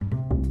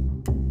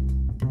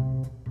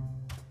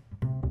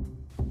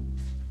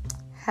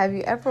Have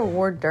you ever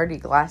wore dirty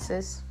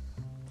glasses?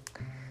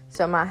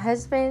 So my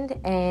husband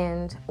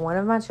and one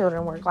of my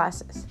children wear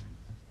glasses.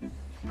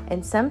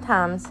 And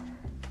sometimes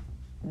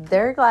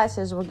their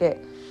glasses will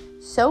get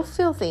so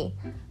filthy,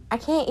 I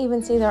can't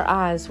even see their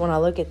eyes when I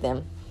look at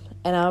them.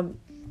 And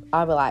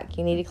I'll be like,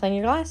 you need to clean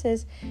your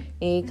glasses. You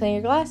need to clean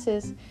your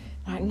glasses.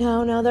 I'm like,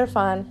 no, they're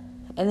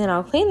fine. And then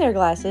I'll clean their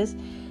glasses.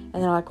 And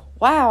they're like,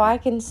 wow, I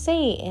can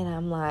see. And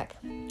I'm like,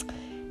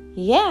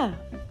 yeah,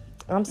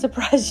 I'm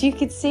surprised you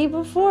could see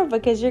before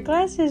because your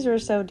glasses were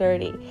so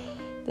dirty.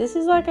 This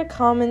is like a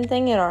common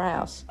thing at our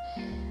house.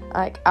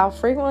 Like, I'll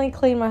frequently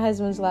clean my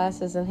husband's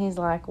glasses and he's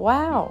like,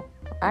 wow,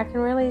 I can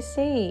really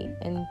see.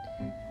 And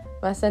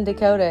my son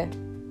Dakota,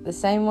 the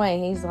same way.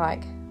 He's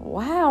like,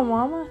 wow,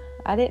 Mama,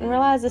 I didn't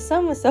realize the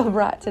sun was so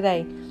bright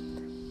today.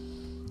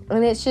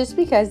 And it's just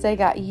because they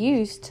got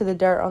used to the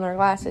dirt on their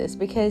glasses,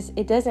 because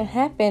it doesn't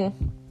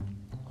happen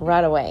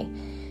right away.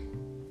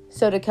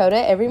 So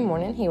Dakota, every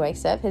morning he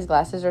wakes up, his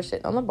glasses are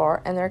sitting on the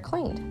bar and they're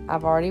cleaned.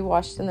 I've already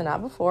washed them the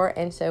night before,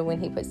 and so when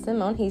he puts them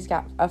on, he's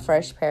got a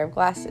fresh pair of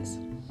glasses.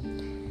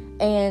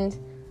 And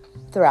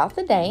throughout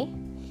the day,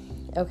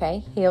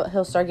 okay,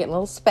 he'll start getting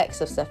little specks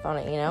of stuff on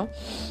it,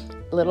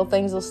 Little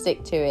things will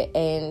stick to it,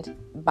 and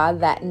by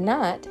that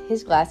night,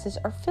 his glasses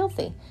are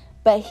filthy.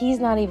 But he's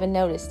not even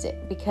noticed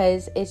it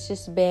because it's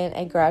just been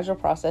a gradual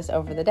process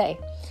over the day.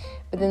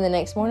 But then the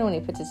next morning when he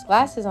puts his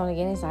glasses on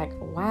again, he's like,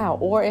 wow.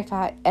 Or if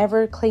I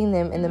ever clean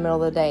them in the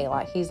middle of the day,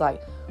 he's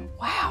like,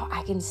 wow,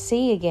 I can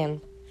see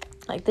again.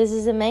 Like, this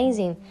is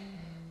amazing.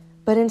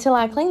 But until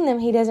I clean them,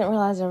 he doesn't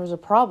realize there was a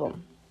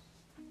problem.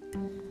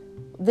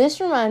 This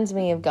reminds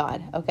me of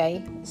God,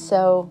 okay?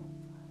 So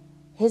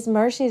his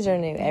mercies are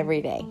new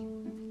every day.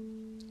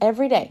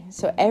 Every day.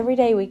 So every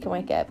day we can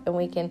wake up and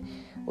we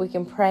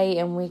can pray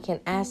and we can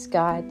ask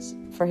God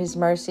for his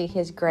mercy,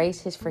 his grace,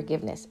 his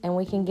forgiveness. And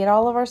we can get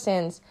all of our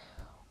sins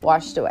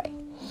washed away.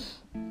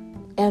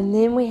 And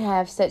then we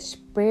have such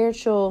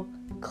spiritual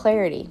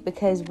clarity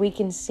because we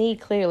can see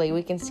clearly.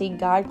 We can see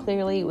God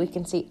clearly. We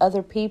can see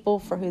other people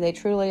for who they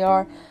truly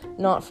are,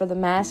 not for the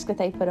mask that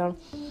they put on,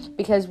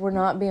 because we're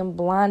not being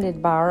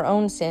blinded by our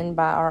own sin,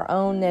 by our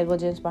own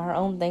negligence, by our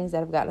own things that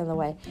have gotten in the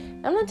way.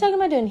 I'm not talking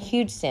about doing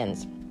huge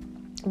sins,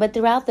 but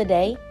throughout the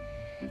day,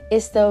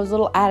 it's those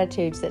little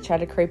attitudes that try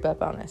to creep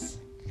up on us.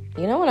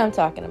 You know what I'm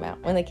talking about.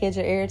 When the kids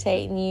are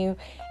irritating you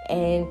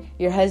and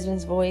your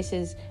husband's voice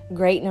is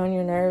grating on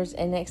your nerves,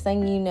 and next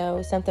thing you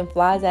know, something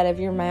flies out of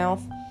your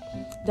mouth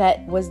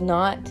that was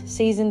not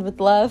seasoned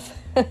with love,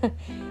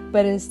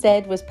 but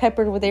instead was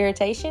peppered with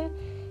irritation.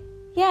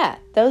 Yeah,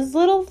 those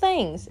little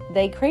things,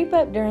 they creep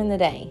up during the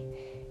day.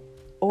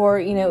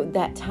 Or,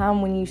 that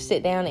time when you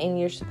sit down and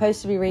you're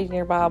supposed to be reading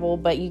your Bible,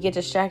 but you get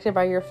distracted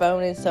by your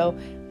phone. And so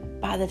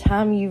by the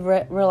time you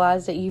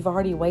realize that you've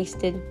already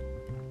wasted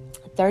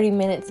 30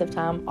 minutes of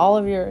time, all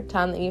of your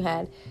time that you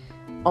had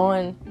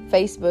on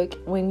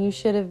Facebook when you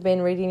should have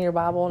been reading your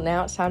Bible,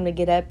 now it's time to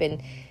get up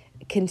and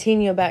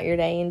continue about your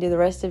day and do the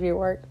rest of your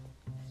work.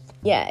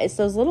 Yeah, it's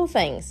those little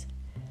things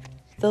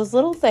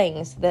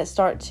that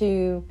start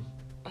to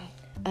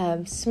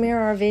smear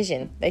our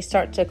vision. They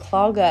start to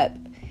clog up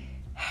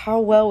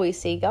how well we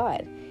see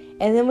God.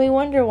 And then we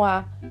wonder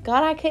why,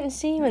 God, I couldn't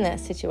see you in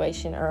that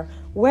situation, or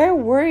where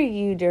were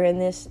you during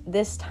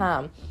this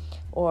time,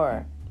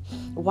 or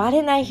why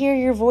didn't I hear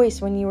your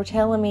voice when you were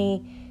telling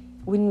me,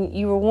 when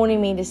you were wanting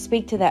me to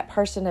speak to that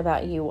person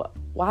about you?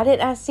 Why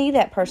didn't I see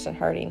that person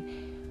hurting?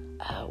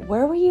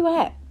 Where were you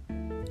at?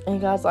 And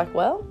God's like,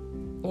 well,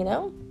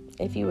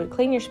 if you would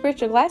clean your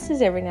spiritual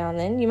glasses every now and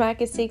then, you might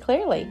could see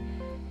clearly.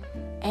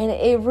 And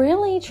it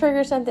really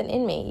triggers something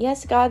in me.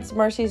 Yes, God's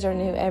mercies are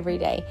new every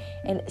day.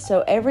 And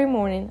so every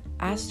morning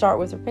I start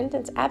with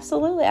repentance.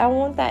 Absolutely. I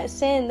want that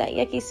sin, that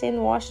yucky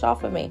sin, washed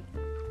off of me.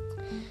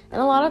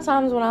 And a lot of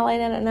times when I lay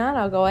down at night,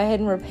 I'll go ahead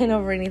and repent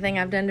over anything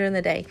I've done during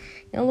the day.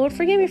 Lord,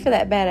 forgive me for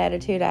that bad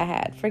attitude I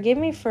had. Forgive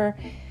me for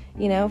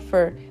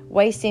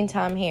wasting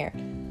time here.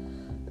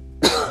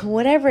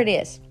 Whatever it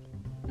is.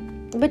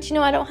 But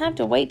I don't have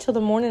to wait till the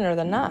morning or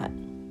the night.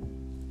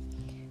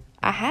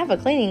 I have a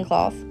cleaning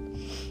cloth.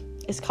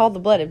 It's called the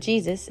blood of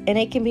Jesus, and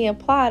it can be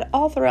applied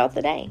all throughout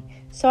the day.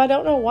 So I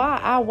don't know why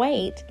I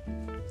wait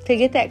to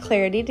get that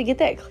clarity, to get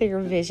that clear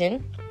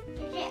vision,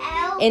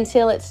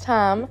 until it's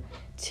time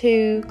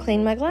to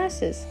clean my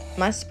glasses,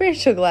 my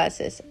spiritual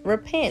glasses,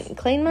 repent,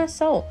 clean my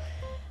soul.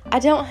 I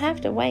don't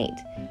have to wait.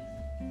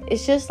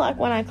 It's just like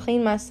when I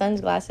clean my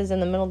son's glasses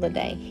in the middle of the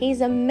day. He's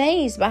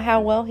amazed by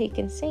how well he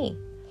can see.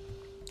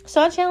 So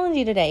I challenge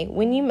you today,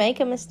 when you make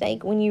a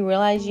mistake, when you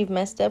realize you've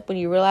messed up, when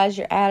you realize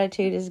your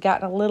attitude has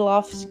gotten a little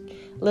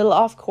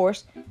off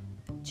course,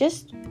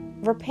 just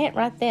repent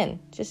right then.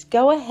 Just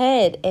go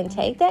ahead and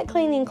take that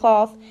cleaning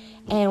cloth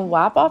and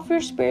wipe off your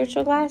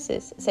spiritual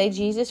glasses. Say,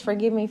 Jesus,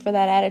 forgive me for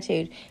that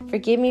attitude.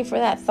 Forgive me for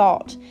that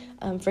thought.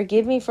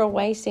 Forgive me for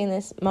wasting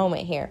this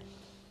moment here.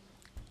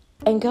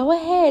 And go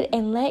ahead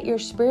and let your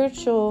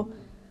spiritual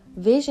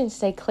vision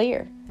stay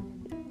clear.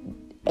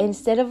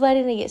 Instead of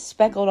letting it get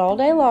speckled all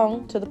day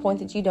long to the point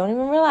that you don't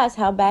even realize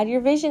how bad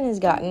your vision has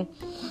gotten,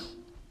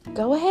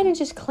 go ahead and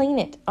just clean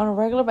it on a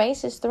regular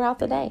basis throughout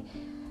the day.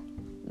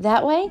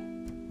 That way,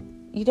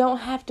 you don't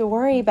have to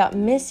worry about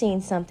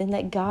missing something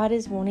that God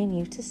is wanting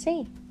you to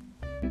see.